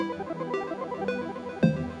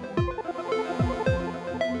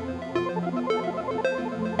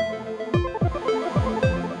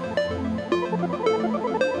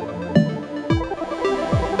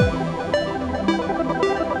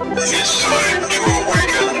to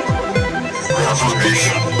awaken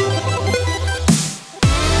reformation.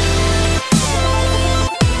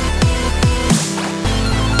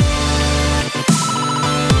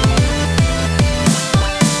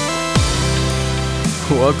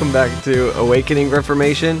 Welcome back to Awakening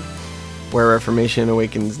Reformation, where Reformation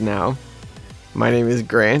awakens now. My name is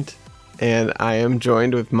Grant, and I am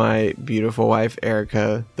joined with my beautiful wife,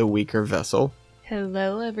 Erica, the weaker vessel.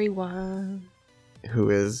 Hello, everyone. Who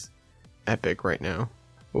is epic right now.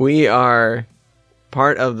 We are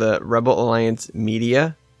part of the Rebel Alliance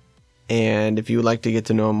Media, and if you would like to get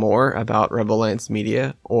to know more about Rebel Alliance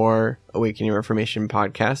Media or Awakening Reformation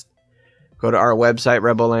podcast, go to our website,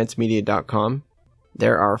 rebelalliancemedia.com.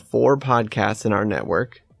 There are 4 podcasts in our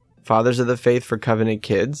network. Fathers of the Faith for Covenant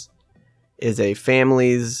Kids is a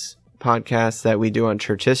families podcast that we do on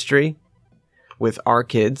church history with our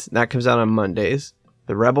kids. That comes out on Mondays.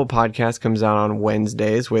 The Rebel podcast comes out on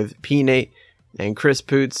Wednesdays with P. Nate and Chris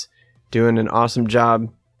Poots doing an awesome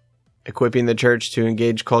job equipping the church to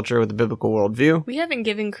engage culture with a biblical worldview. We haven't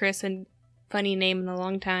given Chris a funny name in a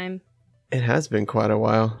long time. It has been quite a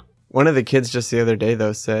while. One of the kids just the other day,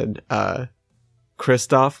 though, said,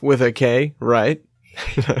 Christoph with a K, right?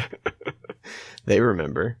 They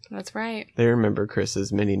remember. That's right. They remember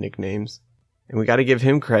Chris's many nicknames. And we got to give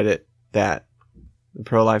him credit that the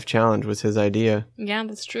Pro-Life Challenge was his idea. Yeah,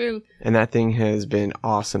 that's true. And that thing has been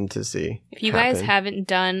awesome to see. If you guys haven't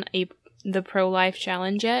done the Pro-Life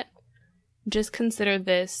Challenge yet, just consider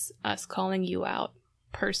this us calling you out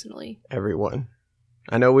personally. Everyone.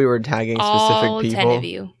 I know we were tagging specific people. All 10 of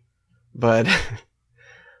you.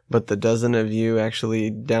 But the dozen of you actually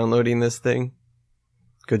downloading this thing,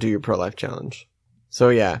 go do your Pro-Life Challenge. So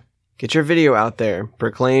yeah, get your video out there.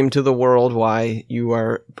 Proclaim to the world why you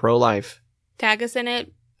are pro-life. Tag us in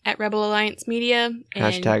it at Rebel Alliance Media.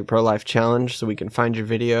 Hashtag Pro-Life Challenge so we can find your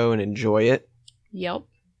video and enjoy it. Yep.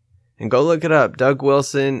 And go look it up. Doug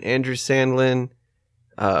Wilson, Andrew Sandlin,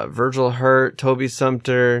 Virgil Hurt, Toby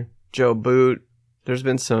Sumter, Joe Boot. There's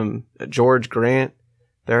been some George Grant.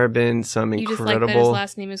 There have been some incredible... You just like that his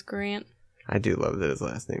last name is Grant? I do love that his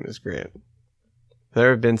last name is Grant.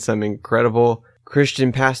 There have been some incredible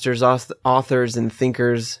Christian pastors, authors, and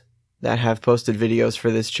thinkers that have posted videos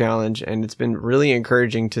for this challenge, and it's been really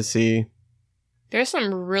encouraging to see. There's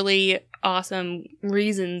some really awesome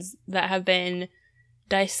reasons that have been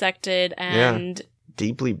dissected and...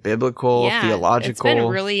 deeply biblical, theological. It's been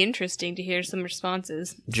really interesting to hear some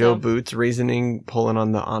responses. Joe Boot's reasoning pulling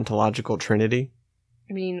on the ontological trinity.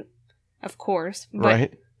 I mean, of course. But...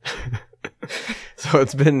 Right? So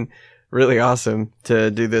it's been really awesome to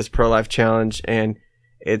do this Pro-Life Challenge, and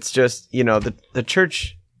it's just, the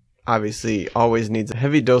church obviously always needs a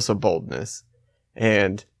heavy dose of boldness,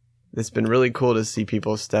 and it's been really cool to see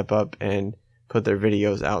people step up and put their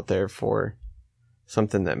videos out there for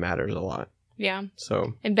something that matters a lot. Yeah.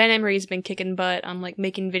 So. And Ben Emery's been kicking butt on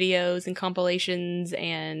making videos and compilations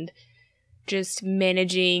and just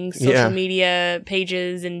managing social media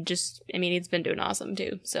pages, and he's been doing awesome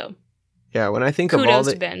too. So yeah, when I think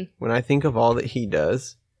kudos to Ben. When I think of all that he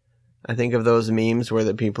does, I think of those memes where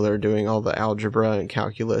the people are doing all the algebra and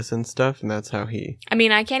calculus and stuff, and that's how he...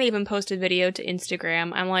 I can't even post a video to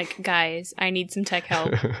Instagram. I'm like, guys, I need some tech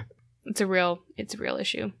help. It's a real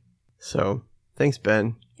issue. So, thanks,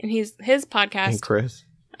 Ben. And his podcast and Chris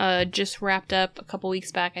just wrapped up a couple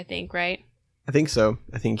weeks back, I think, right? I think so.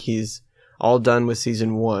 I think he's all done with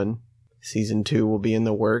season 1. Season 2 will be in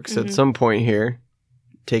the works at some point here,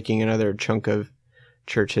 taking another chunk of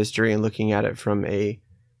church history and looking at it from a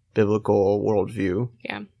biblical worldview.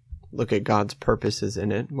 Yeah. Look at God's purposes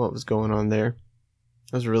in it, what was going on there.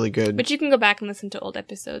 That was really good. But you can go back and listen to old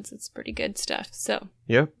episodes. It's pretty good stuff. So.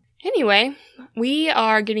 Yep. Anyway, we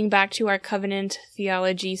are getting back to our covenant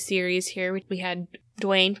theology series here. We had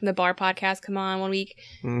Dwayne from the Bar Podcast come on one week,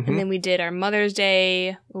 and then we did our Mother's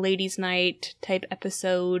Day, Ladies' Night type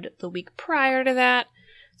episode the week prior to that.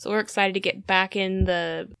 So we're excited to get back in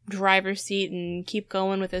the driver's seat and keep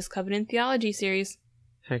going with this covenant theology series.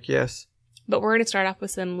 Heck yes. But we're going to start off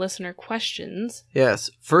with some listener questions. Yes.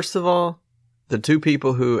 First of all, the 2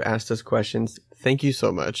 people who asked us questions, thank you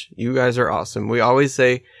so much. You guys are awesome. We always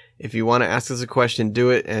say, if you want to ask us a question,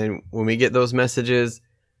 do it. And when we get those messages,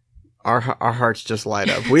 our hearts just light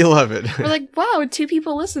up. We love it. We're like, wow, 2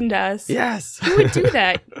 people listened to us. Yes. Who would do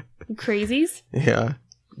that? You crazies. Yeah.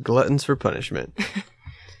 Gluttons for punishment.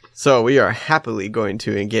 So we are happily going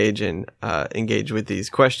to engage with these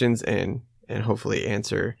questions and hopefully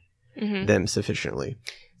answer them sufficiently.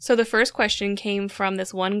 So the first question came from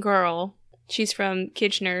this one girl. She's from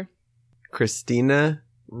Kitchener. Christina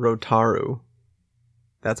Rotaru.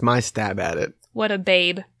 That's my stab at it. What a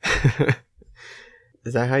babe.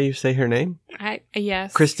 Is that how you say her name?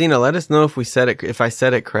 Yes. Christina, let us know if I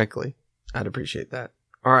said it correctly. I'd appreciate that.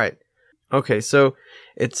 All right. Okay, so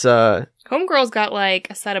it's Homegirl's got like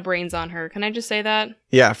a set of brains on her. Can I just say that?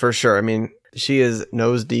 yeah, for sure. I mean, she is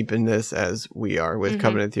nose deep in this as we are with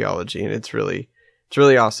covenant theology, and it's really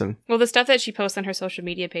awesome. Well, the stuff that she posts on her social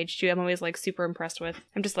media page too, I'm always like super impressed with.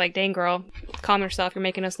 I'm just like, dang girl, calm yourself. You're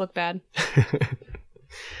making us look bad.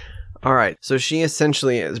 All right. So she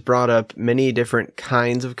essentially has brought up many different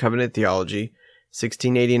kinds of covenant theology.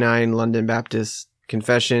 1689 London Baptist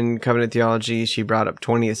Confession, covenant theology. She brought up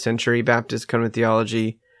 20th century Baptist covenant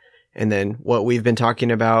theology. And then what we've been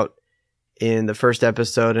talking about in the first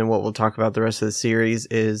episode and what we'll talk about the rest of the series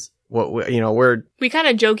is what we kind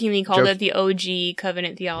of jokingly called it the OG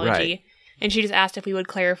covenant theology. Right. And she just asked if we would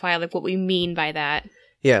clarify like what we mean by that.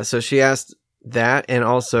 Yeah, so she asked that, and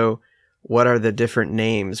also what are the different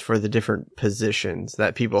names for the different positions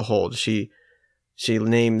that people hold. She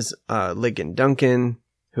names Ligon Duncan,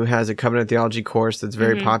 who has a covenant theology course that's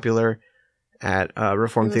very popular at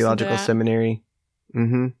Reformed Theological Seminary.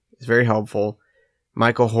 It's very helpful.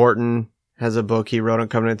 Michael Horton has a book he wrote on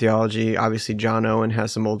covenant theology. Obviously, John Owen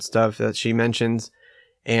has some old stuff that she mentions.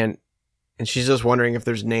 And she's just wondering if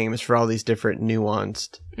there's names for all these different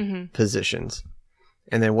nuanced positions.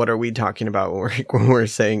 And then what are we talking about when we're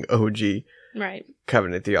saying OG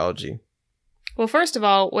covenant theology? Well, first of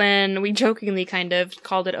all, when we jokingly kind of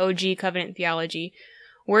called it OG covenant theology,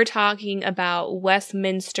 we're talking about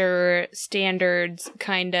Westminster Standards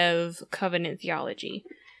kind of covenant theology.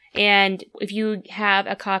 And if you have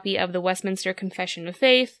a copy of the Westminster Confession of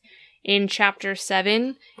Faith, in chapter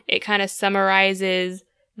 7, it kind of summarizes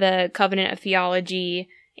the covenant of theology,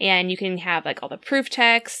 and you can have like all the proof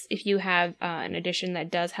texts if you have an edition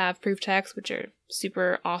that does have proof texts, which are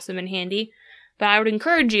super awesome and handy. But I would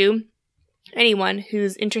encourage you, anyone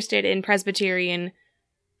who's interested in Presbyterian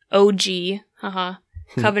OG,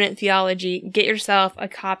 covenant theology, get yourself a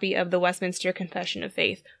copy of the Westminster Confession of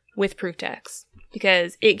Faith with proof texts,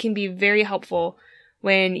 because it can be very helpful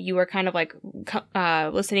when you are kind of like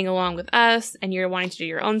listening along with us and you're wanting to do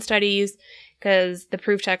your own studies, because the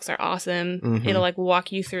proof texts are awesome. It'll like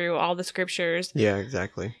walk you through all the scriptures. Yeah,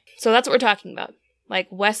 exactly. So that's what we're talking about, like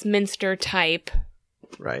Westminster type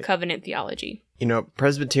covenant theology. You know,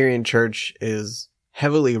 Presbyterian Church is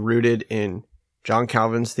heavily rooted in John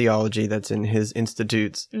Calvin's theology that's in his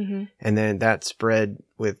Institutes, and then that spread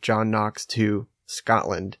with John Knox to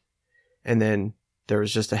Scotland. And then there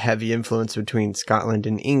was just a heavy influence between Scotland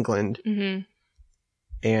and England.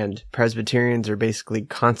 And Presbyterians are basically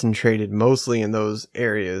concentrated mostly in those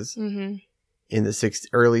areas in the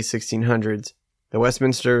early 1600s. The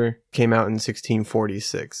Westminster came out in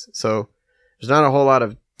 1646. So there's not a whole lot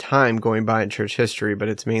of time going by in church history, but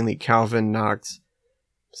it's mainly Calvin, Knox,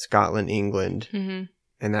 Scotland, England.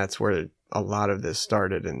 And that's where a lot of this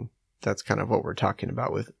started. And that's kind of what we're talking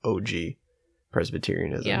about with OG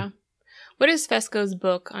Presbyterianism. Yeah. What is Fesco's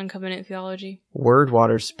book on covenant theology? Word,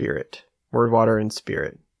 Water, Spirit. Word, Water, and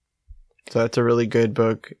Spirit. So that's a really good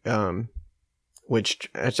book, which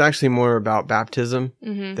it's actually more about baptism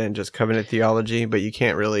than just covenant theology, but you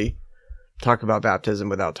can't really talk about baptism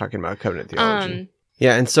without talking about covenant theology.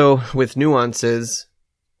 Yeah, and so with nuances,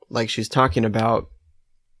 like she's talking about,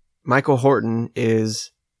 Michael Horton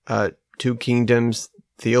is a Two Kingdoms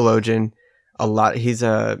theologian. He's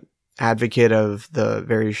a advocate of the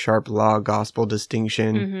very sharp law gospel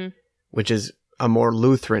distinction, which is a more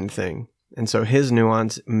Lutheran thing. And so his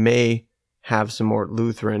nuance may have some more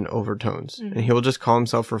Lutheran overtones. And he'll just call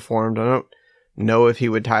himself Reformed. I don't know if he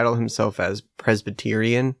would title himself as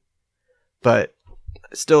Presbyterian, but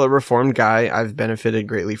still a Reformed guy. I've benefited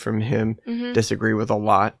greatly from him. Disagree with a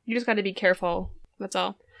lot. You just got to be careful. That's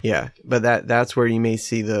all. Yeah, but that's where you may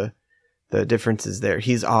see the differences there.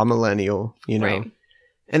 He's amillennial, you know. Right.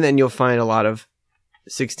 And then you'll find a lot of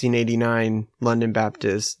 1689 London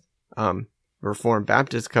Baptist, Reformed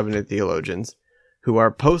Baptist covenant theologians who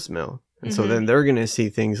are post-mill. And so then they're going to see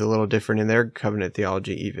things a little different in their covenant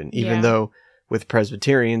theology even though with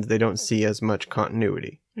Presbyterians, they don't see as much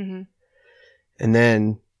continuity. And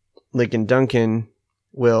then Ligon Duncan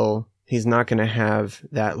he's not going to have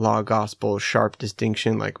that law gospel sharp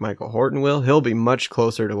distinction like Michael Horton will. He'll be much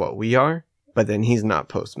closer to what we are, but then he's not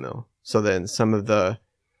post-mill. So then some of the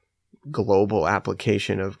global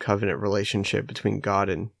application of covenant relationship between God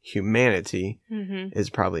and humanity is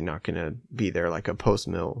probably not going to be there like a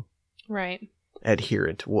post-mill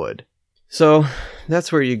adherent would. So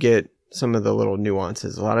that's where you get some of the little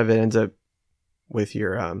nuances. A lot of it ends up with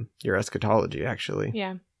your eschatology, actually.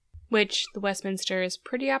 Yeah, which the Westminster is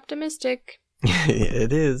pretty optimistic.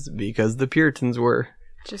 It is, because the Puritans were.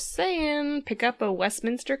 Just saying, pick up a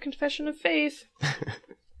Westminster Confession of Faith.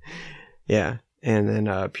 Yeah, and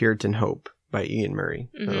then Puritan Hope by Ian Murray.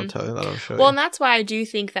 That'll show you. Well, and that's why I do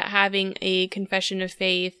think that having a confession of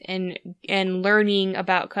faith and learning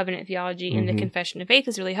about covenant theology in the confession of faith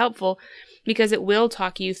is really helpful, because it will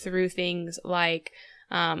talk you through things like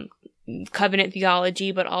covenant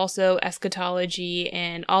theology, but also eschatology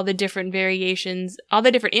and all the different variations, all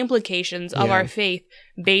the different implications of our faith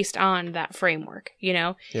based on that framework, you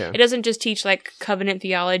know? Yeah. It doesn't just teach like covenant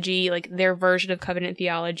theology, like their version of covenant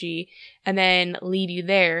theology, and then leave you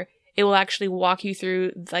there. It will actually walk you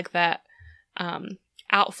through like that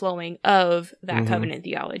outflowing of that covenant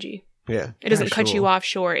theology. Yeah. It doesn't cut you off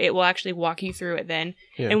short. It will actually walk you through it then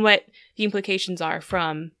and what the implications are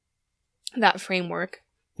from that framework.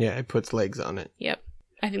 Yeah, it puts legs on it. Yep.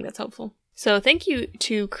 I think that's helpful. So thank you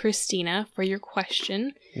to Christina for your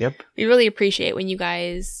question. Yep. We really appreciate when you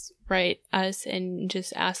guys write us and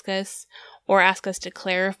just ask us to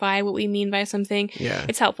clarify what we mean by something. Yeah.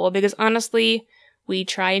 It's helpful because honestly, we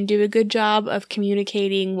try and do a good job of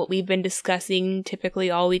communicating what we've been discussing typically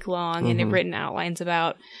all week long and have written outlines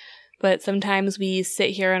about. But sometimes we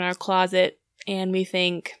sit here in our closet and we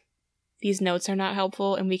think these notes are not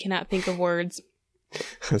helpful and we cannot think of words.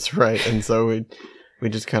 That's right. And so we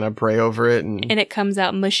just kind of pray over it. And it comes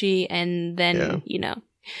out mushy. And then,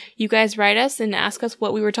 you guys write us and ask us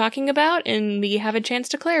what we were talking about and we have a chance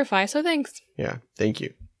to clarify. So thanks. Yeah. Thank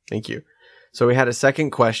you. Thank you. So we had a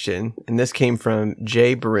second question, and this came from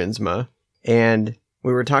Jay Barinsma, and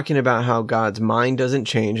we were talking about how God's mind doesn't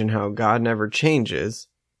change and how God never changes,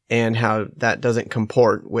 and how that doesn't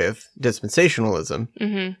comport with dispensationalism.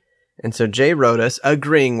 Mm-hmm. And so Jay wrote us,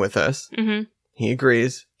 agreeing with us. Mm-hmm. He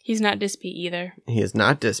agrees. He's not dispy either. He is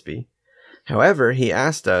not dispy. However, he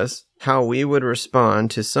asked us how we would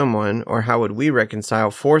respond to someone, or how would we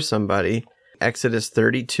reconcile for somebody Exodus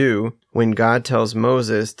 32, when God tells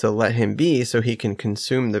Moses to let him be so he can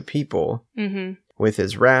consume the people with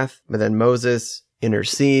his wrath. But then Moses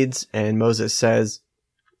intercedes, and Moses says,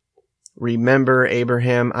 remember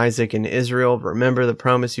Abraham, Isaac, and Israel. Remember the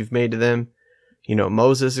promise you've made to them. You know,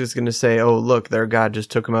 Moses is going to say, oh, look, their God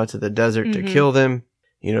just took them out to the desert to kill them.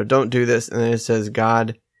 You know, don't do this. And then it says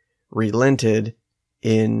God relented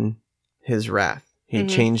in his wrath. He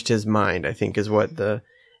changed his mind, I think is what the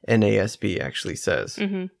NASB actually says.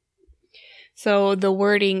 Mm-hmm. So the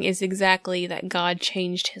wording is exactly that God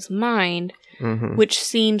changed his mind, which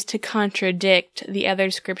seems to contradict the other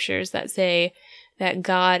scriptures that say that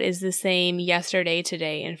God is the same yesterday,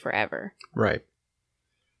 today, and forever. Right.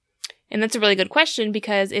 And that's a really good question,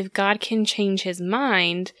 because if God can change his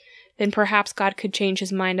mind, then perhaps God could change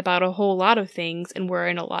his mind about a whole lot of things, and we're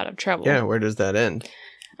in a lot of trouble. Yeah, where does that end?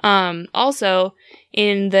 Also,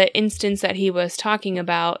 in the instance that he was talking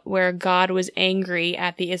about, where God was angry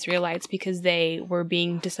at the Israelites because they were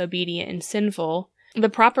being disobedient and sinful, the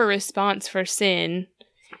proper response for sin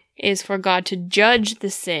is for God to judge the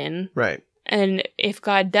sin. Right. And if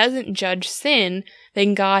God doesn't judge sin,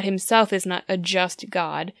 then God himself is not a just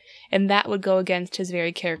God. And that would go against his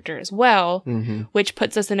very character as well, which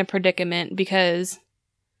puts us in a predicament because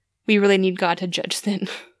we really need God to judge sin.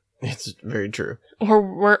 It's very true.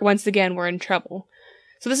 Or once again, we're in trouble.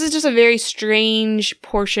 So this is just a very strange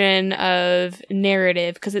portion of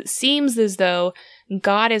narrative, because it seems as though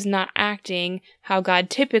God is not acting how God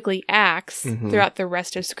typically acts throughout the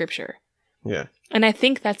rest of Scripture. Yeah. And I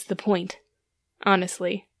think that's the point,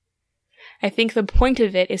 honestly. I think the point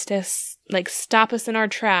of it is to stop us in our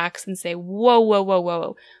tracks and say, whoa, whoa, whoa,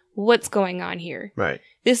 whoa, what's going on here? Right.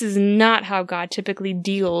 This is not how God typically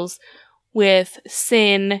deals with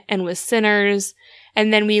sin and with sinners.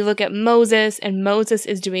 And then we look at Moses, and Moses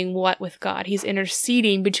is doing what with God? He's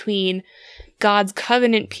interceding between God's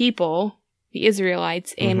covenant people, the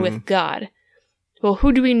Israelites, and with God. Well,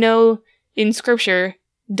 who do we know in Scripture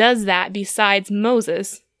does that besides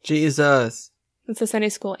Moses? Jesus. That's a Sunday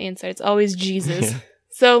school answer. It's always Jesus.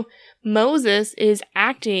 So Moses is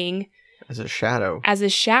acting as a shadow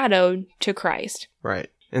to Christ. Right.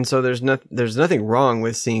 And so there's nothing wrong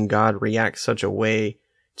with seeing God react such a way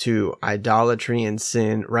to idolatry and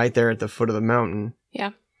sin right there at the foot of the mountain.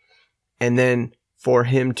 Yeah. And then for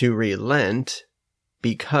him to relent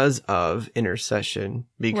because of intercession,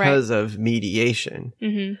 because of mediation.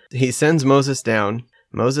 Mm-hmm. He sends Moses down.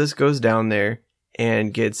 Moses goes down there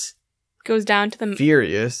and goes down to the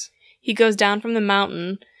furious. He goes down from the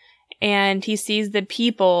mountain and he sees the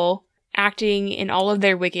people acting in all of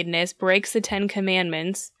their wickedness, breaks the 10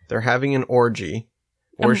 Commandments. They're having an orgy,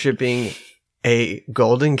 worshiping a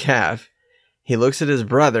golden calf. He looks at his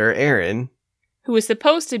brother, Aaron, who was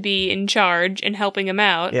supposed to be in charge and helping him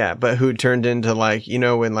out. Yeah, but who turned into like, you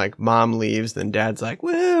know, when like mom leaves, then dad's like,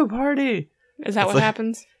 woo, party. Is that It's what like-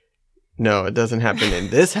 happens? No, it doesn't happen in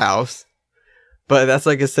this house. But that's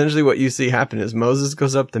like essentially what you see happen is Moses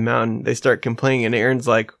goes up the mountain, they start complaining, and Aaron's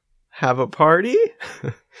like, have a party?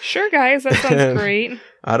 Sure, guys, that sounds great.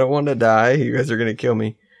 I don't want to die. You guys are going to kill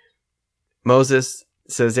me. Moses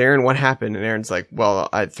says, Aaron, what happened? And Aaron's like, well,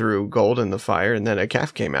 I threw gold in the fire and then a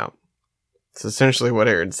calf came out. It's essentially what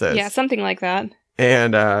Aaron says. Yeah, something like that.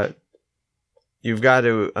 And you've got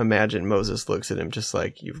to imagine Moses looks at him just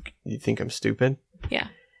like, you think I'm stupid? Yeah.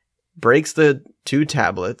 Breaks the 2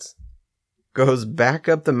 tablets, goes back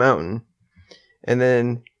up the mountain, and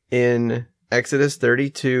then in Exodus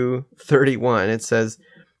 32:31, it says,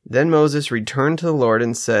 Then Moses returned to the Lord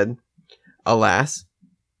and said, Alas,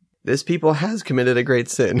 this people has committed a great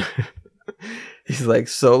sin. He's like,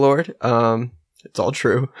 so Lord, it's all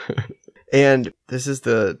true. And this is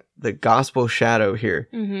the gospel shadow here,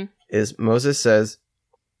 is Moses says,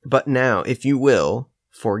 But now, if you will,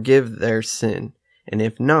 forgive their sin, and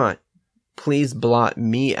if not, please blot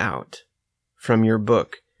me out from your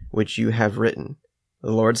book, which you have written.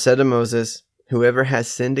 The Lord said to Moses, Whoever has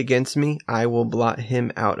sinned against me, I will blot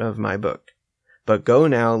him out of my book. But go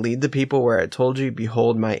now, lead the people where I told you,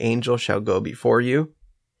 behold, my angel shall go before you.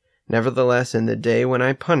 Nevertheless, in the day when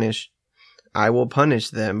I punish, I will punish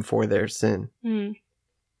them for their sin.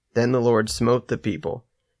 Then the Lord smote the people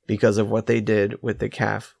because of what they did with the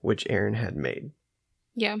calf which Aaron had made.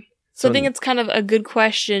 Yeah. So I think it's kind of a good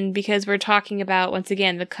question because we're talking about, once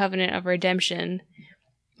again, the covenant of redemption,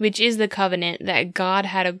 which is the covenant that God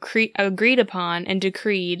had agreed upon and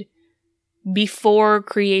decreed before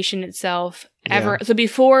creation itself ever. Yeah. So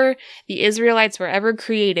before the Israelites were ever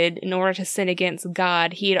created in order to sin against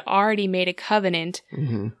God, he had already made a covenant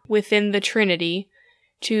within the Trinity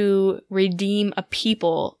to redeem a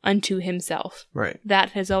people unto himself. Right.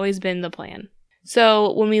 That has always been the plan.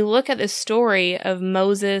 So when we look at the story of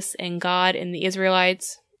Moses and God and the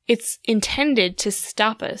Israelites, it's intended to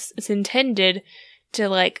stop us. It's intended to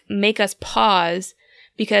like make us pause,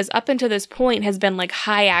 because up until this point has been like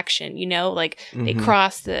high action, you know, like they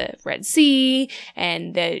cross the Red Sea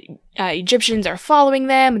and the Egyptians are following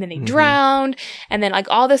them and then they drowned. And then like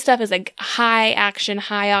all this stuff is like high action,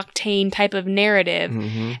 high octane type of narrative.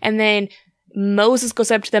 And then Moses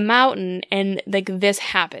goes up to the mountain and like this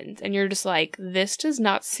happens. And you're just like, this does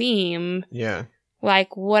not seem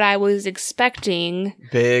like what I was expecting.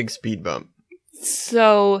 Big speed bump.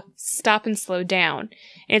 So stop and slow down.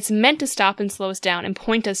 And it's meant to stop and slow us down and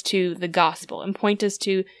point us to the gospel and point us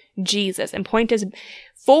to Jesus and point us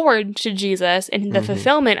forward to Jesus and the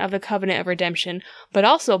fulfillment of the covenant of redemption, but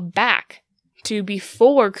also back to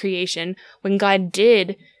before creation when God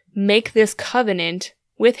did make this covenant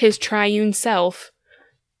with his triune self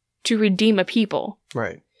to redeem a people.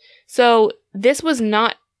 Right. So this was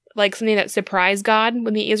not like something that surprised God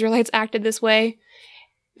when the Israelites acted this way.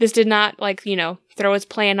 This did not, like, you know, throw his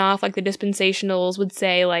plan off like the dispensationals would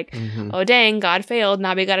say, like, oh, dang, God failed.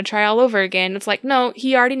 Now we got to try all over again. It's like, no,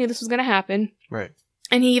 he already knew this was going to happen. Right.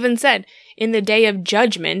 And he even said, in the day of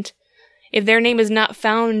judgment, if their name is not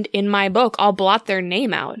found in my book, I'll blot their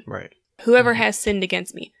name out. Right. Whoever has sinned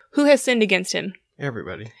against me. Who has sinned against him?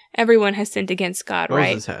 Everybody. Everyone has sinned against God,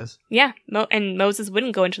 right? Moses has. Yeah. And Moses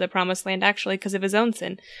wouldn't go into the promised land, actually, because of his own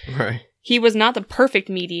sin. Right. He was not the perfect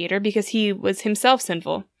mediator because he was himself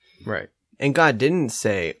sinful. Right. And God didn't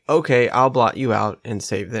say, okay, I'll blot you out and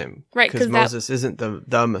save them. Right. Because Moses isn't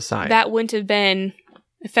the Messiah. That wouldn't have been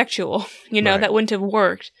effectual. You know, that wouldn't have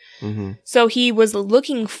worked. Mm-hmm. So he was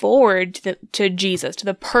looking forward to Jesus, to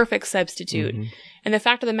the perfect substitute. Mm-hmm. And the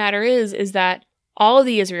fact of the matter is that all of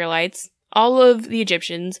the Israelites, all of the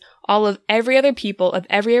Egyptians, all of every other people, of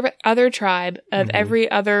every other tribe, of every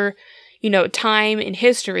other, you know, time in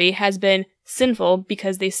history has been sinful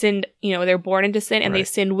because they sinned, you know, they're born into sin and they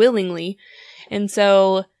sinned willingly. And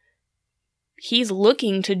so he's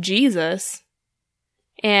looking to Jesus,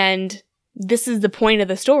 and this is the point of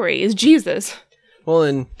the story, is Jesus. Well,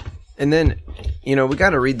 and then, you know, we got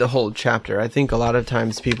to read the whole chapter. I think a lot of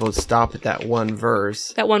times people stop at that one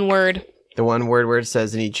verse. That one word. The one word where it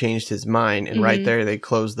says, and he changed his mind. And right there, they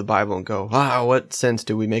close the Bible and go, wow, what sense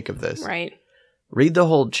do we make of this? Right. Read the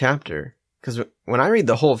whole chapter. Because when I read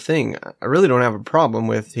the whole thing, I really don't have a problem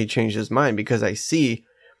with he changed his mind, because I see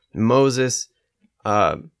Moses,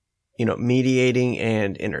 you know, mediating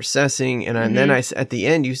and intercessing. And then at the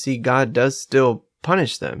end, you see God does still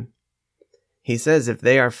punish them. He says if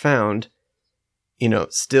they are found, you know,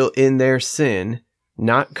 still in their sin,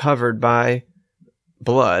 not covered by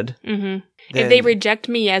blood, If they reject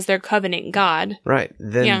me as their covenant God. Right.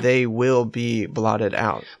 Then they will be blotted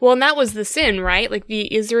out. Well, and that was the sin, right? Like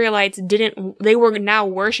the Israelites they were now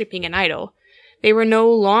worshiping an idol. They were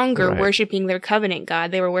no longer worshiping their covenant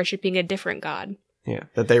God. They were worshiping a different God. Yeah.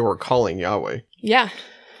 That they were calling Yahweh. Yeah.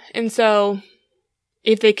 And so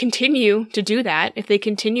if they continue to do that, if they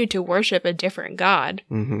continue to worship a different God,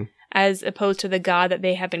 as opposed to the God that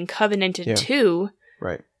they have been covenanted to,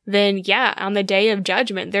 right, then on the day of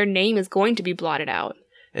judgment, their name is going to be blotted out.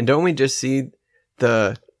 And don't we just see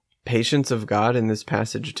the patience of God in this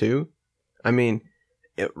passage too? I mean,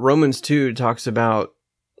 Romans 2 talks about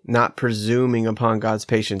not presuming upon God's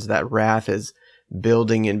patience, that wrath is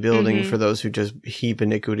building and building for those who just heap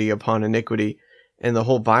iniquity upon iniquity. And the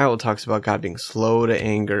whole Bible talks about God being slow to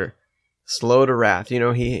anger, slow to wrath. You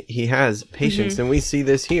know, he has patience, and we see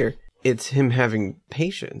this here. It's him having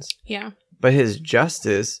patience. Yeah. But his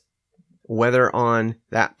justice, whether on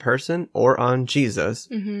that person or on Jesus,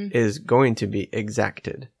 is going to be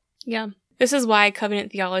exacted. Yeah. This is why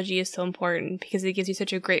covenant theology is so important, because it gives you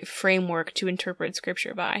such a great framework to interpret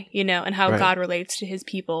scripture by, and how God relates to his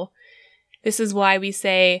people. This is why we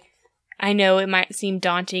say, I know it might seem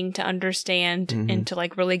daunting to understand and to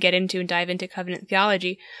really get into and dive into covenant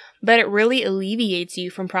theology, but it really alleviates you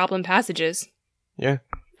from problem passages. Yeah.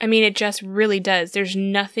 I mean, it just really does. There's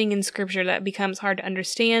nothing in scripture that becomes hard to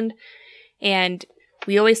understand. And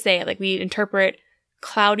we always say it, we interpret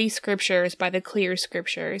cloudy scriptures by the clear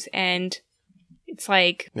scriptures. And it's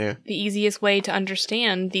the easiest way to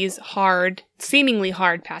understand these seemingly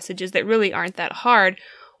hard passages that really aren't that hard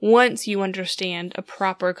once you understand a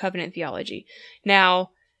proper covenant theology. Now,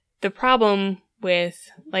 the problem with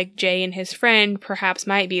Jay and his friend perhaps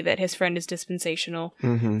might be that his friend is dispensational.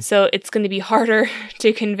 So it's going to be harder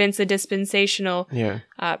to convince a dispensational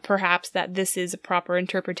perhaps that this is a proper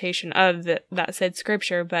interpretation of that said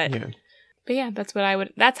scripture. But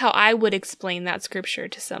that's how I would explain that scripture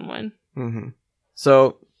to someone.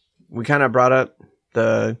 So we kind of brought up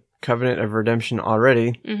the covenant of redemption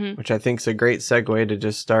already, which I think is a great segue to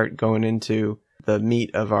just start going into the meat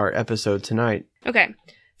of our episode tonight. Okay.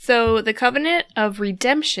 So the covenant of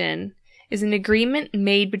redemption is an agreement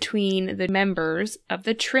made between the members of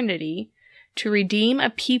the Trinity to redeem a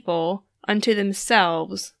people unto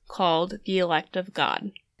themselves called the elect of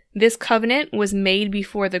God. This covenant was made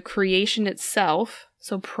before the creation itself,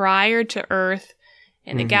 so prior to Earth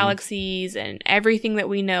and the galaxies and everything that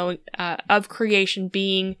we know of creation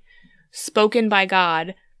being spoken by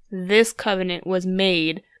God. This covenant was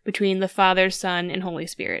made between the Father, Son, and Holy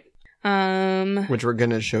Spirit. Which we're going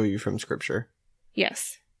to show you from Scripture.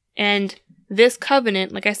 Yes. And this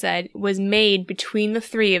covenant, like I said, was made between the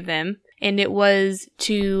three of them, and it was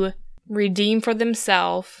to redeem for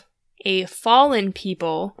themselves a fallen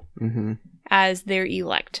people as their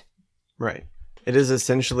elect. Right. It is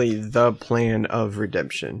essentially the plan of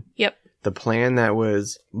redemption. Yep. The plan that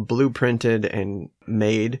was blueprinted and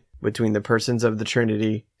made between the persons of the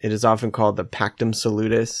Trinity. It is often called the Pactum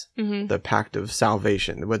Salutis, the Pact of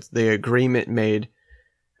Salvation. What's the agreement made,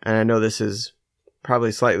 and I know this is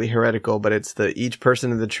probably slightly heretical, but it's each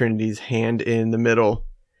person of the Trinity's hand in the middle,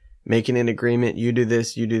 making an agreement. You do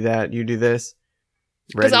this, you do that, you do this.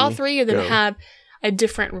 Because all three of them have a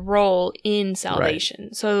different role in salvation.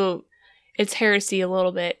 Right. So it's heresy a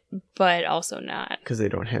little bit, but also not. Because they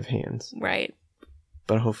don't have hands. Right.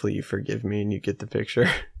 But hopefully you forgive me and you get the picture.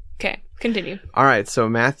 Okay, continue. All right, so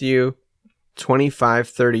Matthew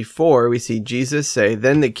 25:34, we see Jesus say,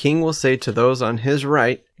 "Then the king will say to those on his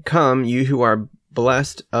right, 'Come, you who are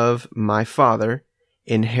blessed of my Father,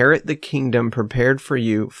 inherit the kingdom prepared for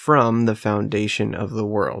you from the foundation of the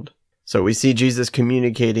world.'" So we see Jesus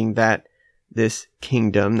communicating that this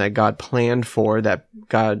kingdom that God planned for, that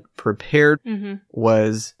God prepared,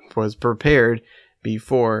 was prepared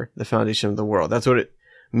before the foundation of the world. That's what it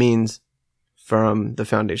means, from the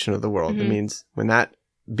foundation of the world. It means when that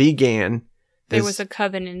began, there was a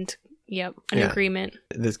covenant, agreement.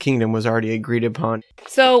 This kingdom was already agreed upon.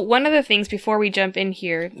 So one of the things before we jump in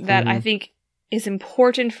here that I think is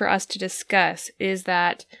important for us to discuss is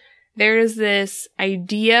that there is this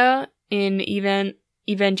idea in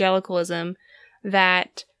evangelicalism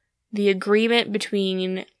that the agreement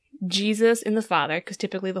between Jesus and the Father, because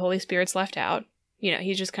typically the Holy Spirit's left out,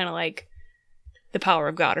 he's just kind of like the power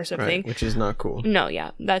of God or something. Right, which is not cool. No,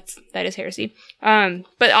 that is heresy. But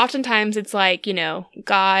oftentimes it's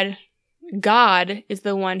God is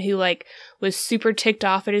the one who was super ticked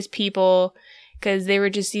off at his people because they were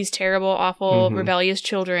just these terrible, awful, rebellious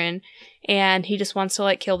children, and he just wants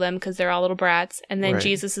to kill them because they're all little brats. And then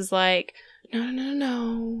Jesus is like,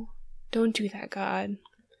 no, don't do that, God.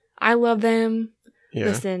 I love them. Yeah.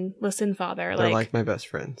 Listen, Father. They're like my best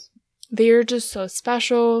friends. They're just so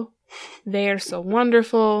special. They are so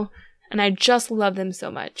wonderful. And I just love them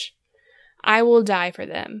so much. I will die for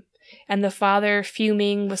them. And the father,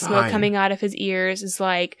 fuming with smoke coming out of his ears, is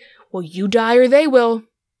like, well, you die or they will.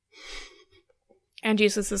 And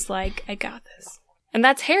Jesus is like, I got this. And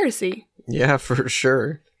that's heresy. Yeah, for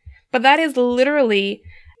sure. But that is literally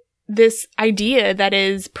this idea that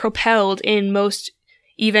is propelled in most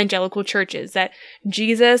evangelical churches, that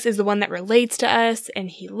Jesus is the one that relates to us and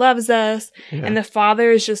he loves us. Yeah. And the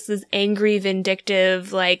Father is just this angry,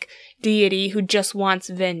 vindictive, like, deity who just wants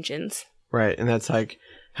vengeance. Right. And that's like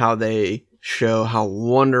how they show how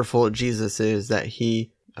wonderful Jesus is, that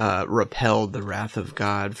he repelled the wrath of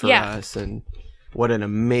God for us, and what an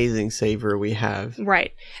amazing Savior we have.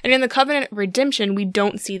 Right. And in the covenant of redemption, we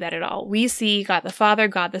don't see that at all. We see God the Father,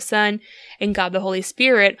 God the Son, and God the Holy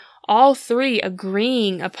Spirit, all three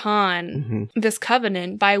agreeing upon this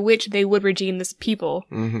covenant by which they would redeem this people.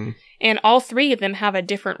 And all three of them have a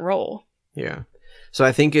different role. Yeah. So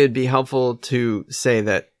I think it'd be helpful to say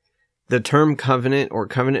that the term covenant or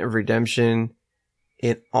covenant of redemption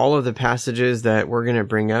in all of the passages that we're going to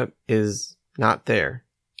bring up is not there.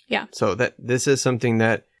 Yeah. So that this is something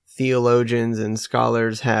that theologians and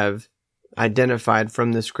scholars have identified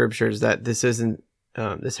from the scriptures, that this isn't,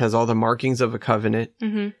 this has all the markings of a covenant,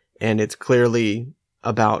 and it's clearly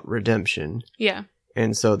about redemption. Yeah.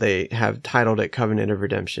 And so they have titled it Covenant of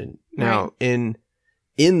Redemption. Now, in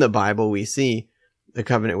the Bible, we see the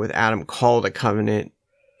covenant with Adam called a covenant,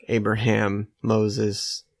 Abraham,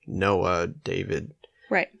 Moses, Noah, David,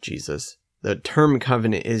 Jesus. The term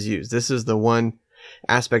covenant is used. This is the one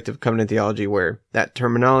aspect of covenant theology where that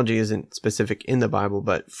terminology isn't specific in the Bible,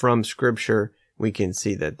 but from scripture, we can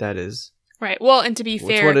see that that is... Right. Well, and to be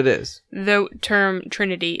fair, what it is. The term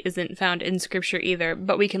Trinity isn't found in scripture either,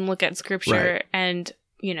 but we can look at scripture and,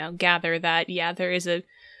 gather that, there is a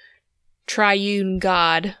triune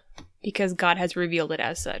God, because God has revealed it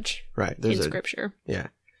as such in scripture. Yeah.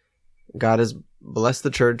 God has blessed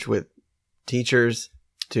the church with teachers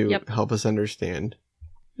to help us understand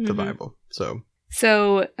the Bible. So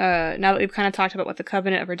now that we've kind of talked about what the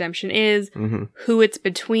covenant of redemption is, who it's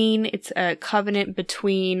between, it's a covenant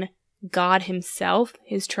between God himself,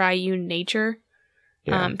 his triune nature,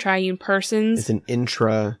 triune persons. It's an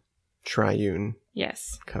intra-triune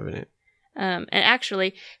covenant. And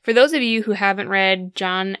actually, for those of you who haven't read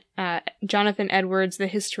Jonathan Edwards' The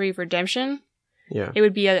History of Redemption, it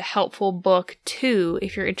would be a helpful book too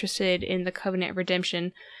if you're interested in the covenant of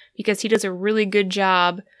redemption, because he does a really good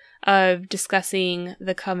job of discussing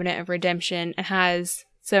the covenant of redemption and has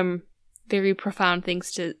some very profound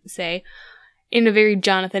things to say in a very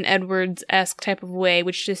Jonathan Edwards-esque type of way,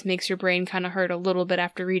 which just makes your brain kind of hurt a little bit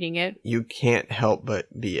after reading it. You can't help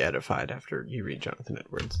but be edified after you read Jonathan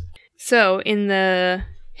Edwards. So, in the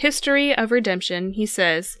History of Redemption, he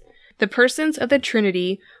says, the persons of the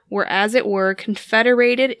Trinity were as it were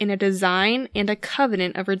confederated in a design and a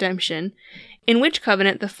covenant of redemption, in which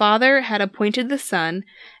covenant the Father had appointed the Son,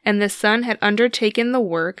 and the Son had undertaken the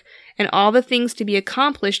work, and all the things to be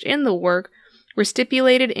accomplished in the work were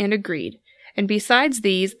stipulated and agreed. And besides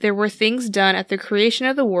these, there were things done at the creation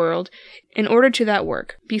of the world in order to that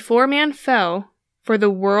work, before man fell, for the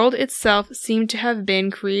world itself seemed to have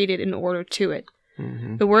been created in order to it.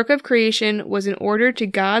 The work of creation was in order to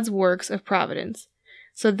God's works of providence,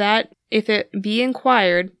 so that if it be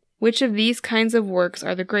inquired, which of these kinds of works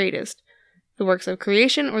are the greatest, the works of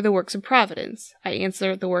creation or the works of providence? I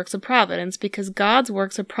answer, the works of providence, because God's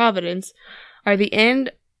works of providence are the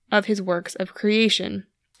end of his works of creation,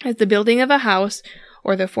 as the building of a house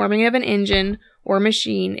or the forming of an engine or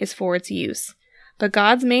machine is for its use. But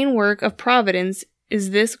God's main work of providence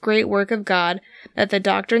is this great work of God that the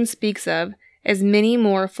doctrine speaks of, as many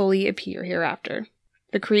more fully appear hereafter.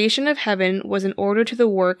 The creation of heaven was in order to the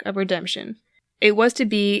work of redemption. It was to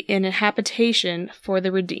be in a habitation for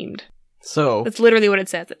the redeemed. So that's literally what it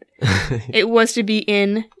says. It was to be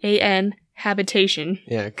in A-N, habitation.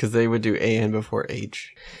 Yeah, because they would do A-N before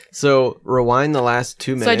H. So rewind the last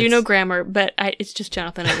 2 minutes. So I do know grammar, but it's just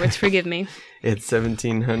Jonathan Edwards. Forgive me. It's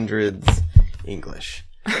 1700s English.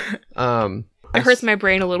 It hurts my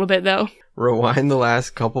brain a little bit, though. Rewind the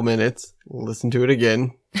last couple minutes. Listen to it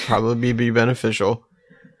again. Probably be beneficial.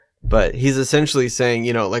 But he's essentially saying,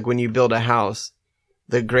 like when you build a house,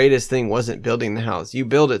 the greatest thing wasn't building the house. You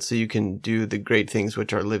build it so you can do the great things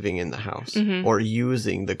which are living in the house or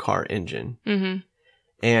using the car engine.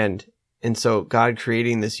 And so God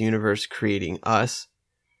creating this universe, creating us,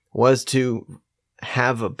 was to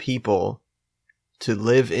have a people to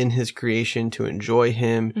live in his creation, to enjoy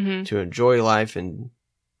him, to enjoy life and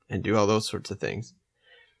do all those sorts of things.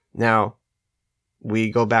 Now,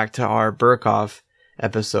 we go back to our Burkhoff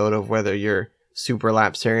episode of whether you're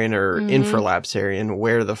superlapsarian or infralapsarian,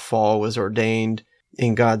 where the fall was ordained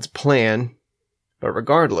in God's plan. But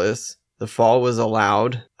regardless, the fall was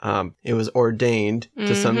allowed. It was ordained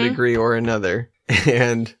to some degree or another.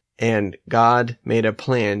 And God made a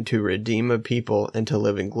plan to redeem a people and to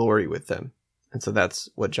live in glory with them. And so that's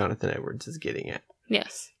what Jonathan Edwards is getting at.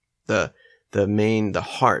 Yes. The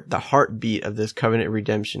heartbeat of this covenant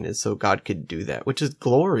redemption is so God could do that, which is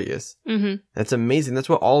glorious. Mm-hmm. That's amazing. That's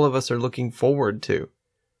what all of us are looking forward to.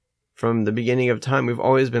 From the beginning of time, we've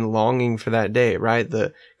always been longing for that day, right?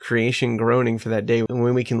 The creation groaning for that day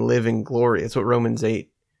when we can live in glory. That's what Romans 8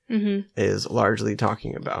 is largely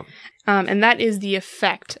talking about. And that is the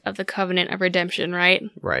effect of the covenant of redemption, right?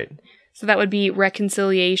 Right. So that would be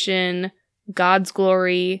reconciliation, God's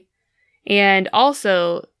glory, and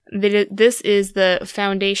also this is the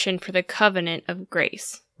foundation for the covenant of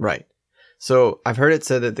grace. Right. So I've heard it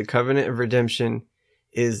said that the covenant of redemption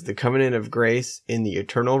is the covenant of grace in the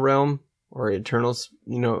eternal realm or eternal,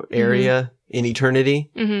 area in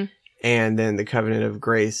eternity. Mm-hmm. And then the covenant of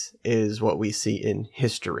grace is what we see in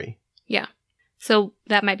history. Yeah. So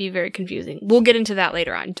that might be very confusing. We'll get into that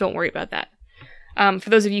later on. Don't worry about that. For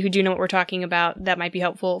those of you who do know what we're talking about, that might be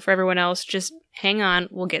helpful. For everyone else, just hang on.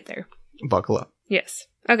 We'll get there. Buckle up. Yes.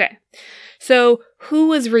 Okay. So who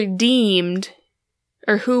was redeemed,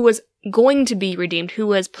 or who was going to be redeemed, who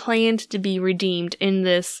was planned to be redeemed in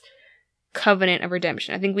this covenant of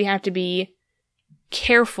redemption? I think we have to be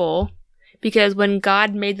careful, because when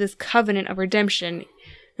God made this covenant of redemption,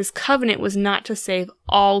 this covenant was not to save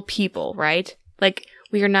all people, right? Like,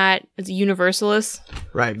 we are not as universalists.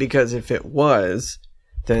 Right, because if it was,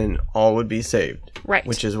 then all would be saved. Right.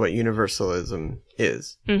 Which is what universalism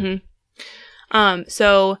is. Mm-hmm.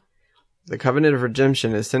 So the covenant of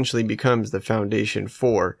redemption essentially becomes the foundation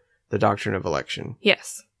for the doctrine of election.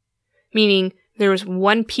 Yes. Meaning there was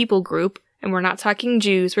one people group, and we're not talking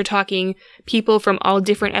Jews, we're talking people from all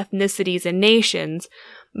different ethnicities and nations,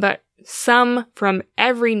 but some from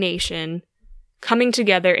every nation coming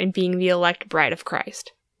together and being the elect bride of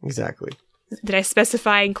Christ. Exactly. Did I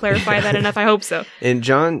specify and clarify that enough? I hope so. In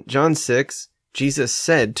John 6, Jesus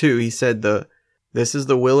said too, he said, "This is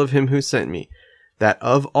the will of him who sent me, that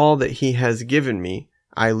of all that he has given me,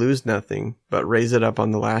 I lose nothing, but raise it up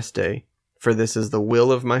on the last day. For this is the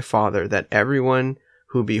will of my Father, that everyone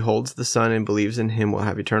who beholds the Son and believes in him will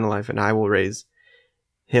have eternal life, and I will raise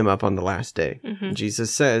him up on the last day." Mm-hmm.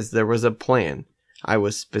 Jesus says there was a plan. I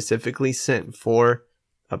was specifically sent for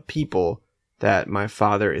a people that my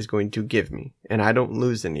Father is going to give me, and I don't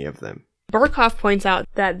lose any of them. Burkhoff points out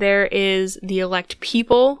that there is the elect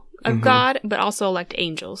people of God, but also elect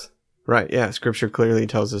angels. Right, yeah. Scripture clearly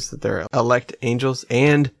tells us that there are elect angels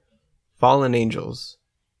and fallen angels,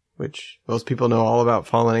 which most people know all about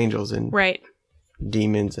fallen angels and right.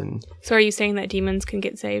 demons. And so are you saying that demons can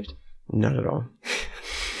get saved? Not at all.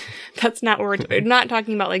 That's not what we're not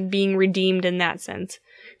talking about, like being redeemed in that sense,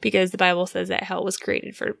 because the Bible says that hell was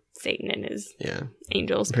created for Satan and his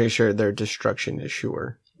angels. I'm pretty sure their destruction is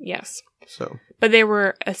sure. Yes. So, but there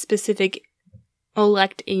were a specific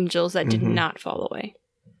elect angels that did not fall away.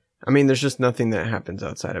 I mean, there's just nothing that happens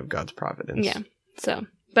outside of God's providence. Yeah. So,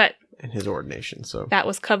 but and his ordination. So that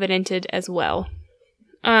was covenanted as well.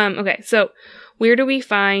 Okay. So where do we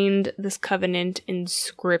find this covenant in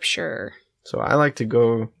Scripture? So I like to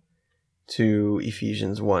go to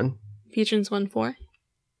Ephesians 1. Ephesians 1:4.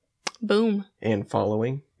 Boom. And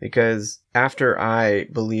following. Because after I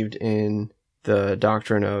believed in the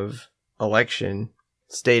doctrine of election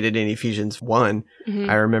stated in Ephesians 1,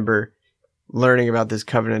 I remember learning about this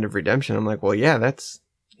covenant of redemption. I'm like, well, yeah, that's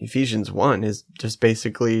Ephesians 1 is just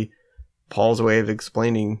basically Paul's way of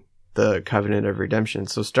explaining the covenant of redemption.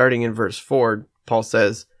 So starting in verse 4, Paul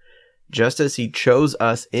says, "Just as he chose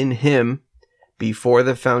us in him before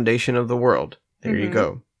the foundation of the world." There you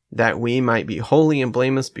go. "That we might be holy and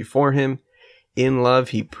blameless before him. In love,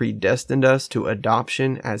 he predestined us to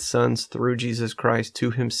adoption as sons through Jesus Christ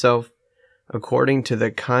to himself, according to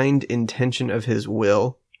the kind intention of his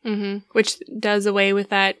will." Which does away with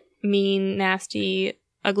that mean, nasty,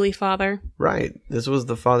 ugly father. Right. This was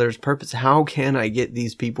the Father's purpose. How can I get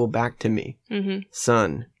these people back to me?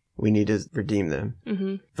 Son, we need to redeem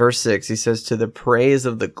them. Verse 6, he says, "To the praise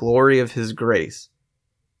of the glory of his grace,"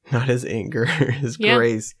 not his anger, his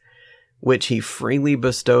grace, "which he freely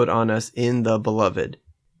bestowed on us in the beloved."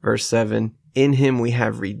 Verse 7, "In him we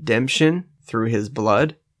have redemption through his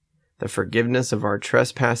blood, the forgiveness of our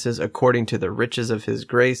trespasses according to the riches of his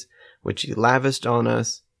grace, which he lavished on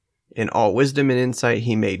us. In all wisdom and insight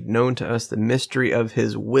he made known to us the mystery of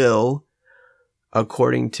his will,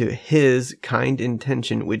 according to his kind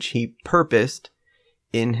intention, which he purposed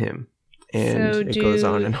in him. And So it goes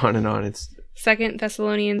on and on and on. It's 2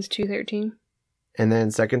 Thessalonians 2:13. And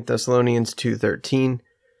then 2 Thessalonians 2:13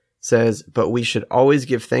 says, "But we should always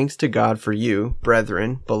give thanks to God for you,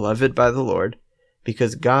 brethren, beloved by the Lord,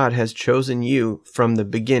 because God has chosen you from the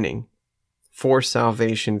beginning for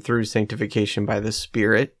salvation through sanctification by the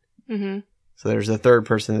Spirit." Mm-hmm. So there's a third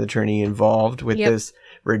person of the Trinity involved with this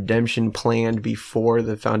redemption planned before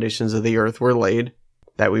the foundations of the earth were laid,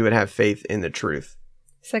 that we would have faith in the truth.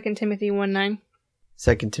 2 Timothy 1:9.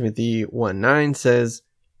 2 Timothy 1:9 says,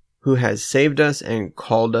 "Who has saved us and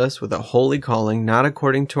called us with a holy calling, not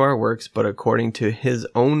according to our works, but according to his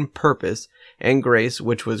own purpose and grace,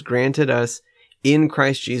 which was granted us in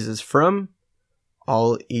Christ Jesus from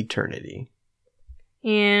all eternity."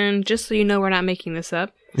 And just so you know, we're not making this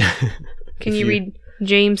up. Can If you read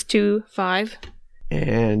James 2:5?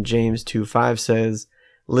 And James 2:5 says,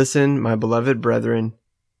 "Listen, my beloved brethren,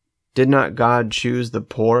 did not God choose the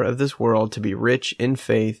poor of this world to be rich in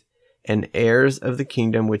faith and heirs of the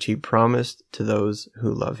kingdom which he promised to those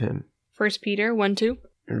who love him?" 1 Peter 1:2.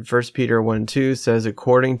 And 1 Peter 1:2 says,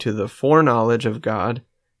 "According to the foreknowledge of God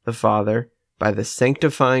the Father, by the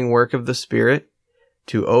sanctifying work of the Spirit,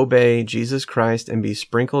 to obey Jesus Christ and be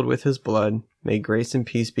sprinkled with his blood, may grace and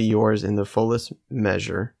peace be yours in the fullest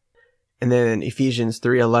measure." And then Ephesians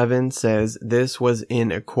 3:11 says, "This was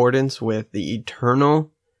in accordance with the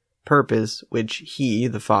eternal purpose which he,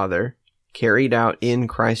 the Father, carried out in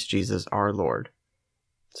Christ Jesus our Lord."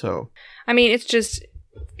 So, I mean,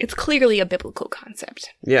 it's clearly a biblical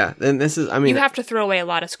concept. yeah, and this is, You have to throw away a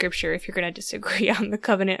lot of scripture if you're going to disagree on the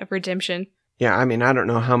covenant of redemption. yeah, I don't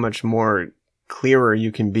know how much more clearer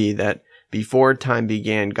you can be that before time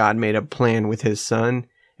began, God made a plan with his Son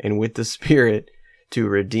and with the Spirit to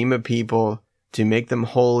redeem a people, to make them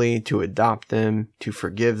holy, to adopt them, to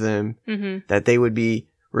forgive them, that they would be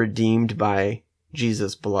redeemed by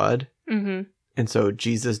Jesus' blood. Mm-hmm. And so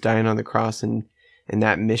Jesus dying on the cross and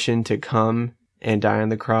that mission to come and die on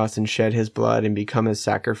the cross and shed his blood and become a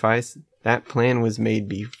sacrifice, that plan was made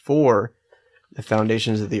before the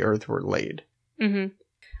foundations of the earth were laid. Mm-hmm.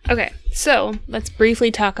 Okay, so let's briefly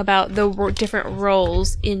talk about the different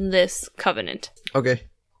roles in this covenant. Okay.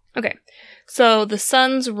 Okay, so the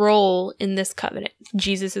Son's role in this covenant,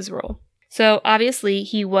 Jesus' role. So obviously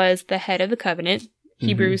he was the head of the covenant,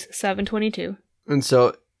 Hebrews 7:22. And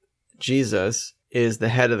so Jesus is the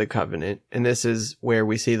head of the covenant, and this is where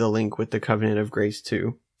we see the link with the covenant of grace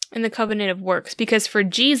too. And the covenant of works, because for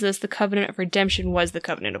Jesus, the covenant of redemption was the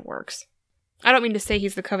covenant of works. I don't mean to say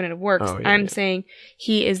he's the covenant of works. I'm saying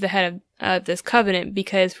he is the head of this covenant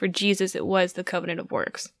because for Jesus, it was the covenant of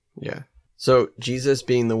works. Yeah. So Jesus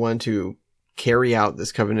being the one to carry out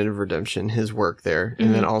this covenant of redemption, his work there,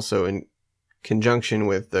 and then also in conjunction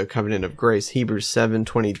with the covenant of grace, Hebrews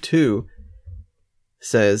 7:22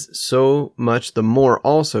 says, "So much the more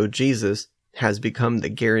also Jesus has become the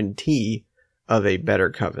guarantee of a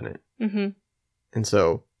better covenant." Mm-hmm. And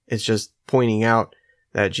so it's just pointing out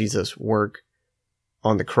that Jesus' work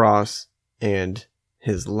on the cross and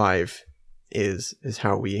his life is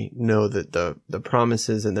how we know that the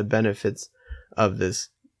promises and the benefits of this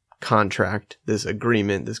contract, this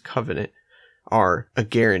agreement, this covenant are a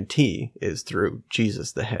guarantee is through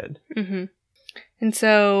Jesus the head. Mm-hmm. And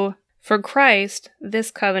so for Christ, this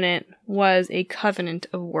covenant was a covenant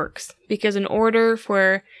of works because in order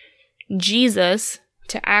for Jesus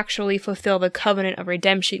to actually fulfill the covenant of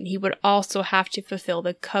redemption, he would also have to fulfill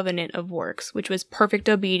the covenant of works, which was perfect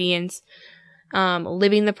obedience,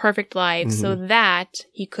 living the perfect life so that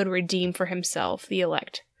he could redeem for himself the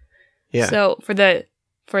elect. Yeah. So for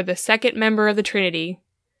the second member of the Trinity,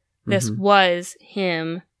 this was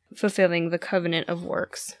him fulfilling the covenant of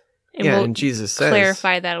works. And we'll and Jesus says,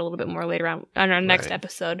 clarify that a little bit more later on our next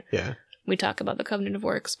episode. Yeah. We talk about the covenant of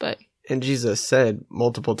works, but And Jesus said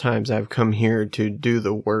multiple times, "I've come here to do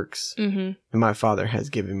the works that my Father has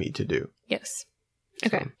given me to do." yes.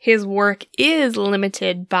 Okay. His work is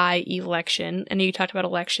limited by election. I know you talked about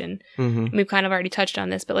election. We've kind of already touched on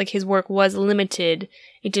this, but like his work was limited.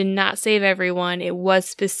 It did not save everyone. It was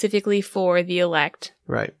specifically for the elect.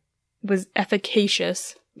 Right. It was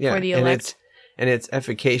efficacious for the elect. And it's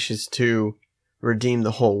efficacious to redeem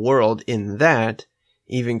the whole world in that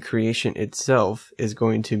even creation itself is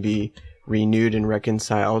going to be renewed and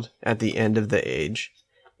reconciled at the end of the age,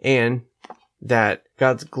 and that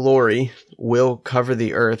God's glory will cover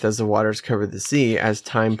the earth as the waters cover the sea as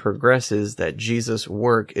time progresses, that Jesus'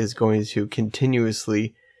 work is going to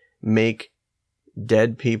continuously make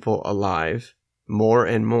dead people alive more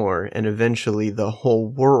and more, and eventually the whole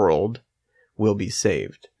world will be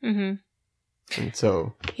saved. And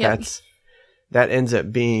so Yep. that ends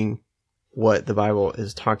up being what the Bible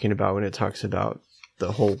is talking about when it talks about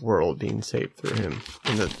the whole world being saved through him.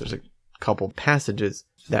 And there's a couple passages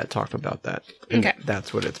that talk about that. And Okay.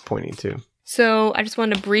 that's what it's pointing to. So I just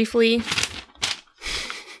want to briefly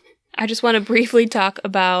talk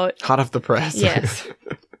about. Hot off the press. Yes.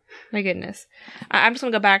 My goodness. I'm just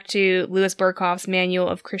going to go back to Louis Berkhof's Manual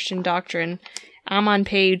of Christian Doctrine. I'm on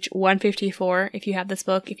page 154 if you have this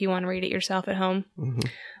book, if you want to read it yourself at home. Mhm.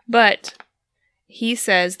 But he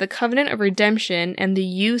says the covenant of redemption and the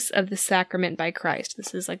use of the sacrament by Christ.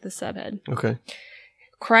 This is like the subhead. Okay.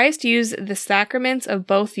 Christ used the sacraments of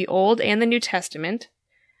both the Old and the New Testament.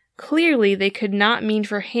 Clearly, they could not mean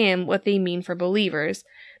for him what they mean for believers.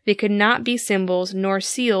 They could not be symbols nor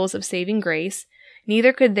seals of saving grace.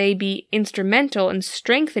 Neither could they be instrumental in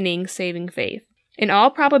strengthening saving faith. In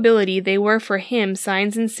all probability, they were for him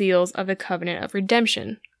signs and seals of the covenant of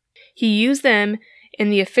redemption. He used them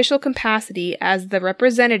in the official capacity as the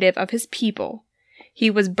representative of his people. He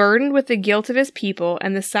was burdened with the guilt of his people,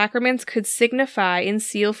 and the sacraments could signify and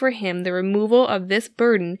seal for him the removal of this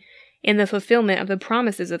burden in the fulfillment of the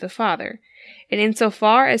promises of the Father. And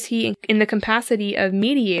insofar as he, in the capacity of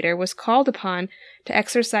mediator, was called upon to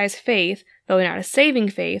exercise faith, though not a saving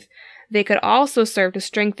faith, they could also serve to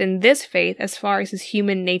strengthen this faith as far as his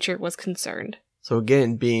human nature was concerned. So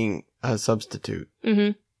again, being a substitute.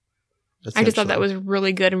 Mm-hmm. I just thought that was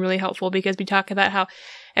really good and really helpful because we talk about how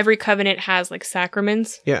every covenant has like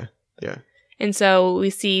sacraments. Yeah. And so we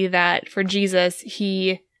see that for Jesus,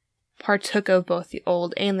 he partook of both the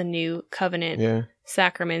old and the new covenant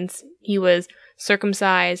sacraments. He was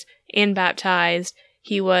circumcised and baptized.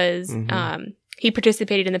 He was, he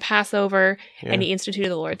participated in the Passover and he instituted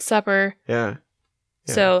the Lord's Supper. Yeah.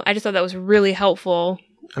 So I just thought that was really helpful.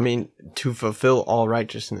 I mean, to fulfill all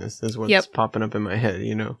righteousness is what's popping up in my head,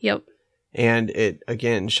 you know? Yep. And it,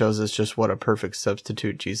 again, shows us just what a perfect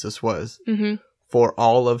substitute Jesus was. Mm-hmm. For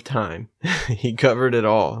all of time. He covered it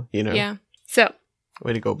all, you know? Yeah. So.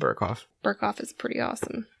 Way to go, Berkhof. Berkhof is pretty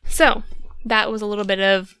awesome. So, that was a little bit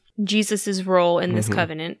of Jesus's role in this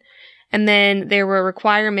covenant. And then there were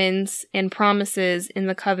requirements and promises in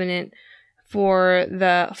the covenant for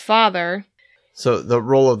the Father. So, the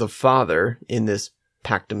role of the Father in this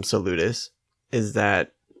Pactum Salutis is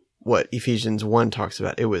that what Ephesians 1 talks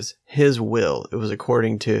about. It was his will. It was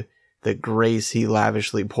according to the grace he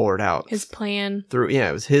lavishly poured out. His plan.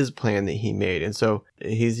 It was his plan that he made. And so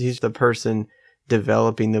he's the person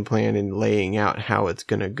developing the plan and laying out how it's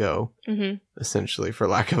going to go, essentially, for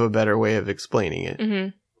lack of a better way of explaining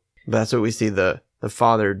it. But that's what we see the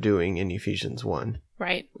Father doing in Ephesians 1.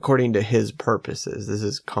 Right. According to his purposes. This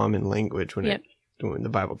is common language when the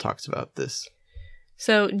Bible talks about this.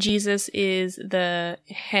 So Jesus is the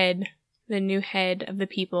head, the new head of the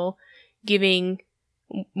people,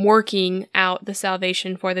 working out the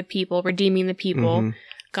salvation for the people, redeeming the people.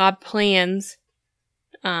 God plans,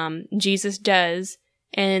 Jesus does,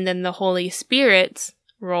 and then the Holy Spirit's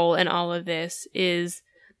role in all of this is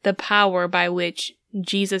the power by which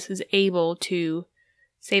Jesus is able to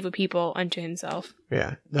save a people unto himself.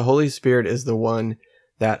 Yeah. The Holy Spirit is the one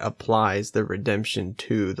that applies the redemption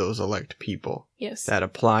to those elect people. Yes. That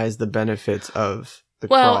applies the benefits of the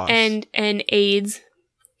cross. And aids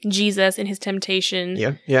Jesus in his temptation.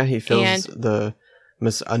 Yeah, he fills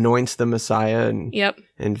anoints the Messiah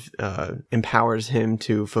and empowers him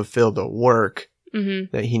to fulfill the work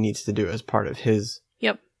that he needs to do as part of his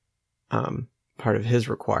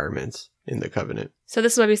requirements in the covenant. So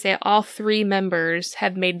this is why we say all three members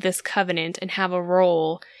have made this covenant and have a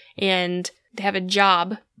role and they have a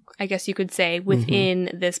job, I guess you could say, within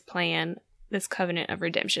this plan, this covenant of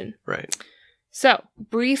redemption. Right. So,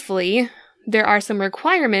 briefly, there are some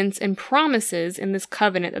requirements and promises in this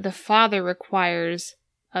covenant that the Father requires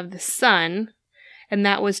of the Son, and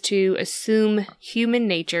that was to assume human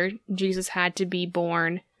nature. Jesus had to be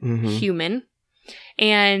born human.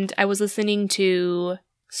 And I was listening to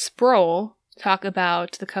Sproul talk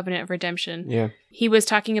about the covenant of redemption. Yeah. He was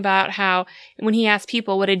talking about how when he asked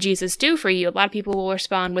people, what did Jesus do for you? A lot of people will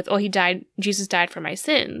respond with, he died, Jesus died for my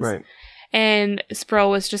sins. Right. And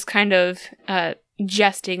Sproul was just kind of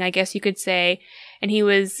jesting, I guess you could say. And he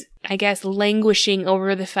was, I guess, languishing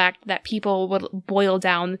over the fact that people would boil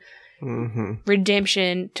down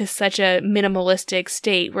redemption to such a minimalistic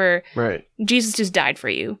state where Jesus just died for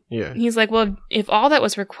you. Yeah. He's like, well, if all that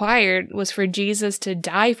was required was for Jesus to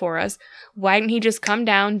die for us, why didn't he just come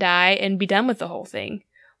down, die, and be done with the whole thing?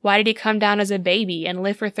 Why did he come down as a baby and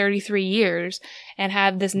live for 33 years and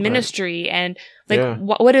have this ministry? And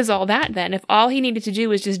what is all that then? If all he needed to do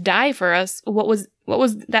was just die for us, what was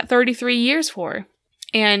that 33 years for?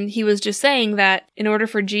 And he was just saying that in order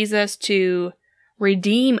for Jesus to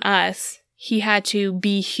redeem us, he had to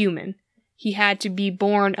be human. He had to be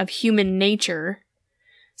born of human nature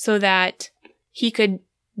so that he could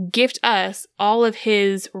gift us all of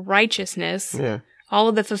his righteousness, all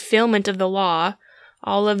of the fulfillment of the law,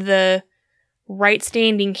 all of the right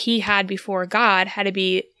standing he had before God had to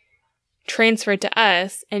be transferred to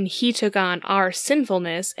us, and he took on our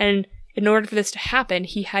sinfulness. And in order for this to happen,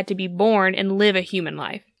 he had to be born and live a human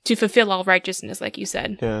life to fulfill all righteousness, like you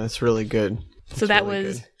said. Yeah, that's really good. So that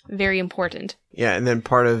was very important. Yeah, and then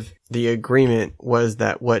part of the agreement was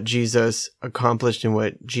that what Jesus accomplished and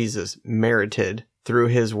what Jesus merited through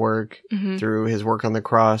his work, through his work on the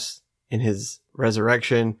cross, in his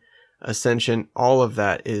resurrection, ascension, all of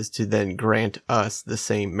that is to then grant us the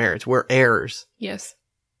same merits. We're heirs. Yes.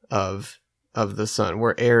 Of the Son.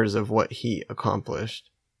 We're heirs of what he accomplished.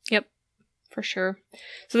 Yep, for sure.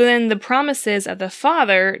 So then the promises of the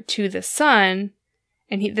Father to the Son,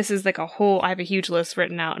 and this is like I have a huge list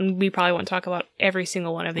written out, and we probably won't talk about every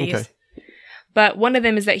single one of these. Okay. But one of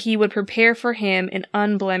them is that he would prepare for him an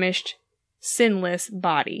unblemished, sinless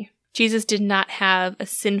body. Jesus did not have a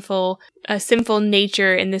sinful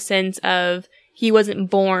nature in the sense of he wasn't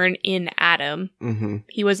born in Adam. Mm-hmm.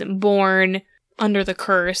 He wasn't born under the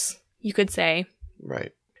curse, you could say.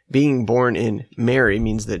 Right. Being born in Mary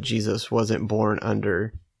means that Jesus wasn't born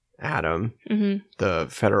under Adam, the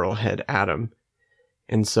federal head Adam.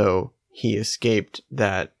 And so he escaped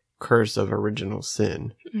that curse of original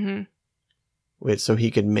sin. So he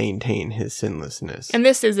could maintain his sinlessness. And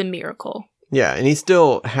this is a miracle. Yeah, and he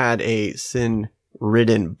still had a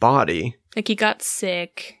sin-ridden body. Like he got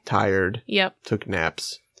sick. Tired. Yep. Took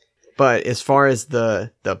naps. But as far as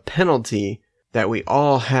the penalty that we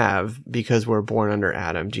all have because we're born under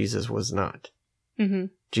Adam, Jesus was not.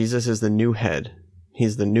 Jesus is the new head.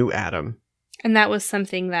 He's the new Adam. And that was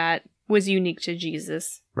something that was unique to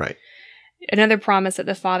Jesus. Right. Another promise that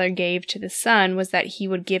the Father gave to the Son was that he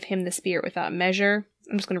would give him the Spirit without measure.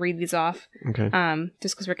 I'm just going to read these off. Okay.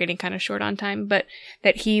 Just because we're getting kind of short on time. But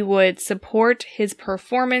that he would support his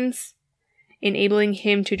performance, enabling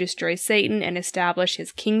him to destroy Satan and establish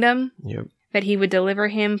his kingdom. Yep. That he would deliver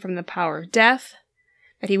him from the power of death.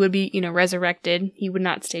 That he would be, resurrected. He would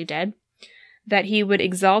not stay dead. That he would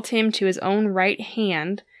exalt him to his own right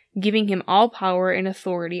hand, giving him all power and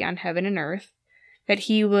authority on heaven and earth. That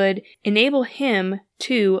he would enable him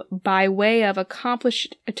to, by way of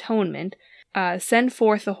accomplished atonement, send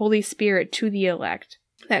forth the Holy Spirit to the elect.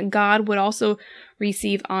 That God would also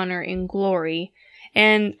receive honor and glory.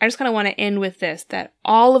 And I just kind of want to end with this, that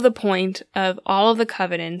all of the point of all of the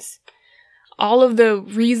covenants, all of the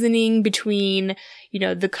reasoning between,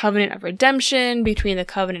 the covenant of redemption, between the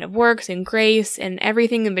covenant of works and grace and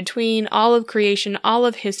everything in between, all of creation, all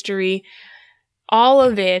of history, all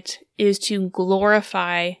of it is to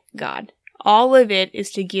glorify God. All of it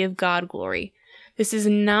is to give God glory. This is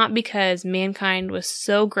not because mankind was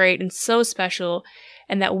so great and so special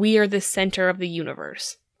and that we are the center of the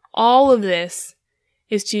universe. All of this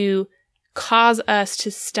is to cause us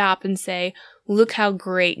to stop and say, look how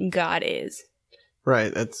great God is.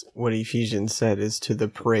 Right. That's what Ephesians said, is to the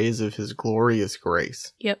praise of his glorious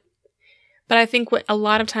grace. Yep. But I think a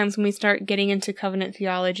lot of times when we start getting into covenant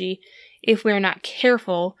theology, if we're not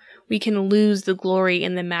careful, we can lose the glory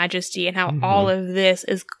and the majesty and how all of this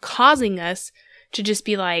is causing us to just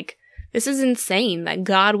be like, this is insane that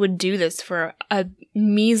God would do this for a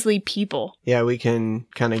measly people. Yeah, we can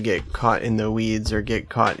kind of get caught in the weeds or get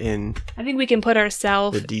caught in... I think we can put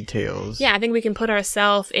ourselves... the details. Yeah, I think we can put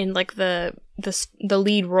ourselves in like the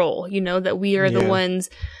lead role, that we are the ones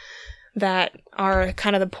that are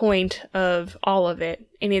kind of the point of all of it.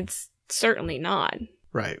 And it's certainly not.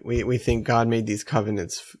 Right. We think God made these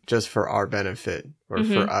covenants just for our benefit or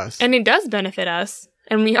for us. And it does benefit us.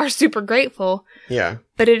 And we are super grateful. Yeah.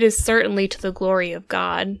 But it is certainly to the glory of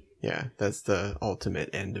God. Yeah, that's the ultimate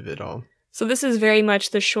end of it all. So this is very much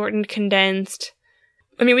the shortened, condensed.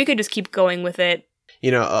 I mean, we could just keep going with it.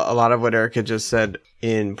 A lot of what Erica just said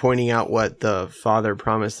in pointing out what the Father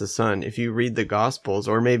promised the Son, if you read the Gospels,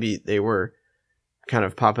 or maybe they were kind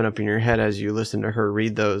of popping up in your head as you listen to her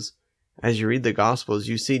read those, as you read the Gospels,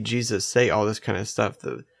 you see Jesus say all this kind of stuff.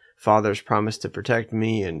 The Father's promised to protect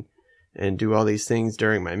me and do all these things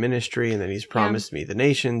during my ministry, and then he's promised me the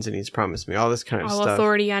nations, and he's promised me all this kind of stuff. All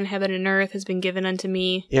authority on heaven and earth has been given unto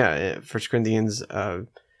me. Yeah, 1 Corinthians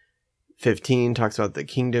 15 talks about the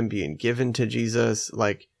kingdom being given to Jesus.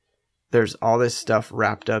 Like, there's all this stuff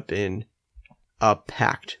wrapped up in a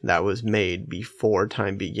pact that was made before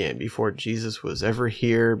time began, before Jesus was ever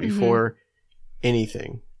here, before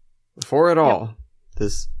anything. Before it all,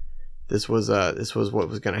 this this was what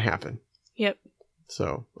was going to happen. Yep.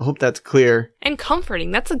 So I hope that's clear. And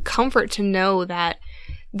comforting. That's a comfort to know that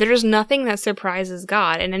there's nothing that surprises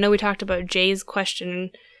God. And I know we talked about Jay's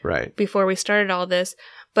question Right. before we started all this,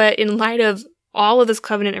 but in light of all of this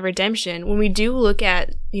covenant of redemption, when we do look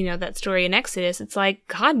at, that story in Exodus, it's like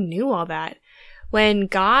God knew all that. When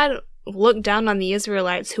God looked down on the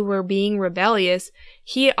Israelites who were being rebellious,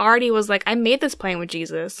 he already was like, I made this plan with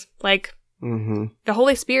Jesus. Like, the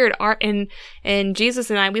Holy Spirit and Jesus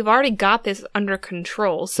and I, we've already got this under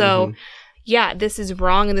control. So, yeah, this is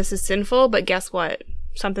wrong and this is sinful, but guess what?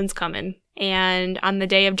 Something's coming. And on the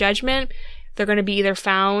day of judgment, they're going to be either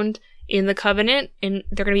found in the covenant and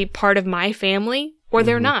they're going to be part of my family, or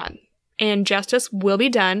they're not. And justice will be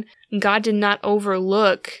done. God did not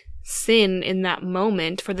overlook sin in that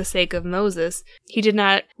moment for the sake of Moses. He did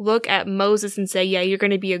not look at Moses and say, yeah, you're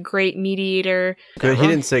going to be a great mediator. Good. He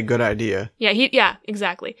didn't say good idea. Yeah,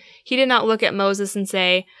 exactly. He did not look at Moses and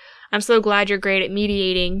say, I'm so glad you're great at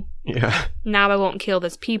mediating. Yeah. Now I won't kill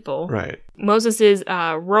this people. Right. Moses'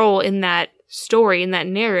 role in that story, in that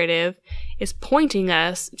narrative, is pointing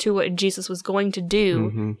us to what Jesus was going to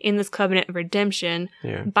do in this covenant of redemption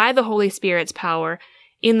by the Holy Spirit's power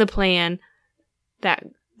in the plan that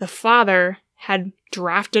the Father had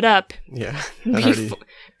drafted up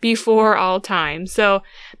before all time. So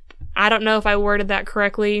I don't know if I worded that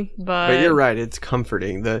correctly, but you're right. It's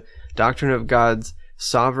comforting. The doctrine of God's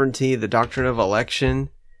sovereignty, the doctrine of election.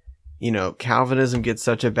 Calvinism gets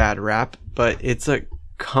such a bad rap, but it's a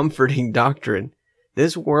comforting doctrine.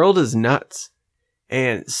 This world is nuts,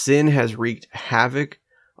 and sin has wreaked havoc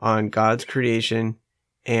on God's creation,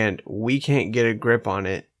 and we can't get a grip on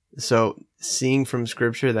it. So seeing from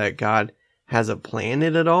Scripture that God has a plan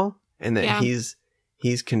in it all, and that He's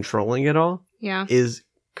controlling it all, is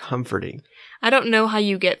comforting. I don't know how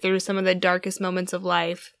you get through some of the darkest moments of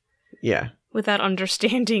life, without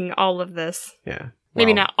understanding all of this. Yeah.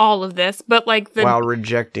 Maybe not all of this, but while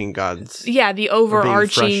rejecting God's the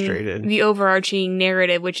overarching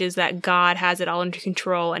narrative, which is that God has it all under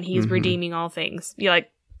control and He's redeeming all things.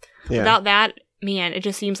 Without that, man, it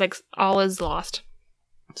just seems like all is lost.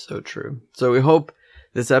 So true. So we hope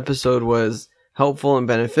this episode was helpful and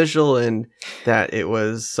beneficial, and that it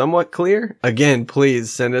was somewhat clear. Again,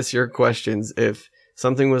 please send us your questions if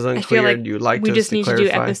something was unclear and you'd like we us just to need clarify. to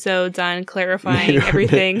do episodes on clarifying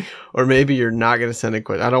everything. Or maybe you're not going to send a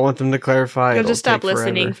question. I don't want them to clarify. You'll just stop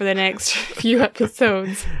listening for the next few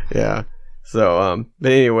episodes. Yeah. So,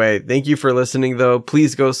 but anyway, thank you for listening, though.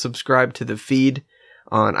 Please go subscribe to the feed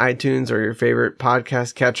on iTunes or your favorite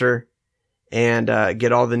podcast catcher, and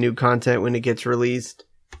get all the new content when it gets released.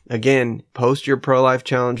 Again, post your pro-life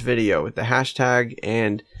challenge video with the hashtag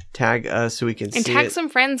and tag us so we can see it. And tag some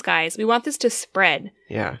friends, guys. We want this to spread.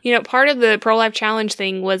 Yeah. Part of the pro-life challenge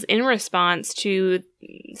thing was in response to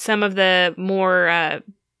some of the more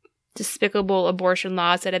despicable abortion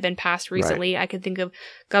laws that have been passed recently. Right. I could think of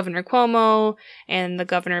Governor Cuomo and the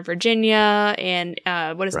governor of Virginia and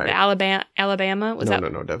Alabama?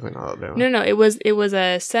 No, definitely not Alabama. No, it was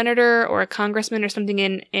a senator or a congressman or something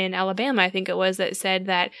in Alabama, I think it was, that said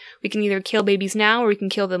that we can either kill babies now or we can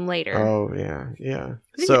kill them later. Oh, yeah.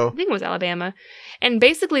 I think it was Alabama. And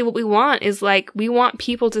basically what we want is we want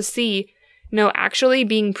people to see, actually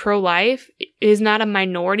being pro-life is not a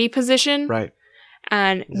minority position. Right.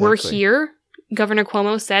 And we're here. Governor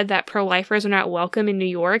Cuomo said that pro-lifers are not welcome in New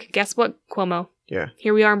York. Guess what, Cuomo? Yeah.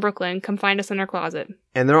 Here we are in Brooklyn. Come find us in our closet.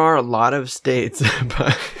 And there are a lot of states.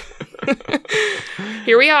 But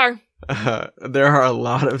here we are. There are a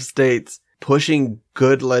lot of states pushing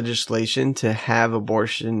good legislation to have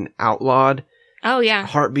abortion outlawed. Oh, yeah.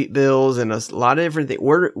 Heartbeat bills and a lot of different things.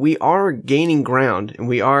 We are gaining ground and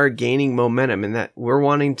we are gaining momentum, and that we're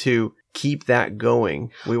wanting to keep that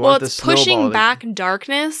going. We want the snowball. It's pushing back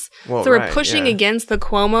darkness. So we're pushing against the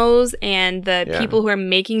Cuomos and the people who are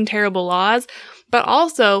making terrible laws. But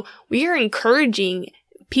also, we are encouraging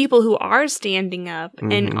people who are standing up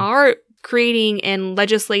and are creating and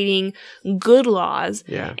legislating good laws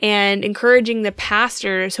and encouraging the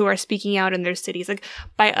pastors who are speaking out in their cities.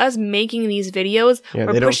 By us making these videos,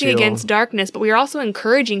 we're pushing against darkness, but we are also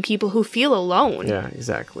encouraging people who feel alone. Yeah,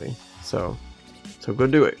 exactly. So go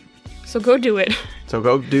do it. So go do it. So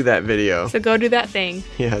go do that video. So go do that thing.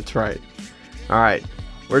 Yeah, that's right. All right.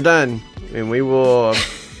 We're done. And we will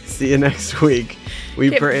see you next week.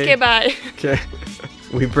 We pray. Okay, bye. Okay.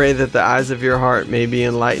 We pray that the eyes of your heart may be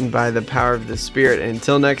enlightened by the power of the Spirit. And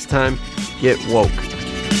until next time, get woke.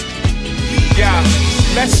 Yeah.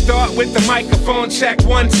 Let's start with the microphone check,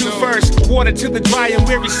 1, 2 first. Water to the dry and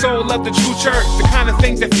weary soul of the true church. The kind of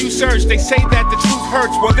things that few search, they say that the truth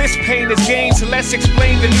hurts. Well, this pain is gained, so let's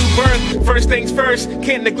explain the new birth. First things first,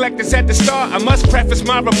 can't neglect this at the start. I must preface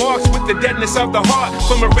my remarks with the deadness of the heart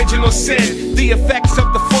from original sin, the effects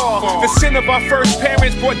of the fall. The sin of our first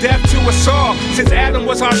parents brought death to us all. Since Adam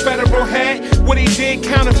was our federal head, what he did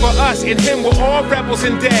counted for us. In him we're all rebels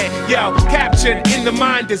and dead. Yo, captured in the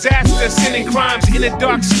mind, disaster, sin and crimes in a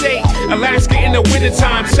dark state. Alaska in the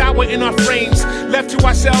wintertime, sour in our frames. Left to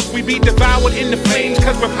ourselves, we be devoured in the flames,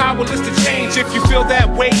 cause we're powerless to change. If you feel that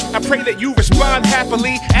way, I pray that you respond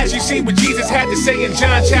happily as you see what Jesus had to say in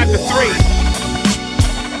John chapter 3.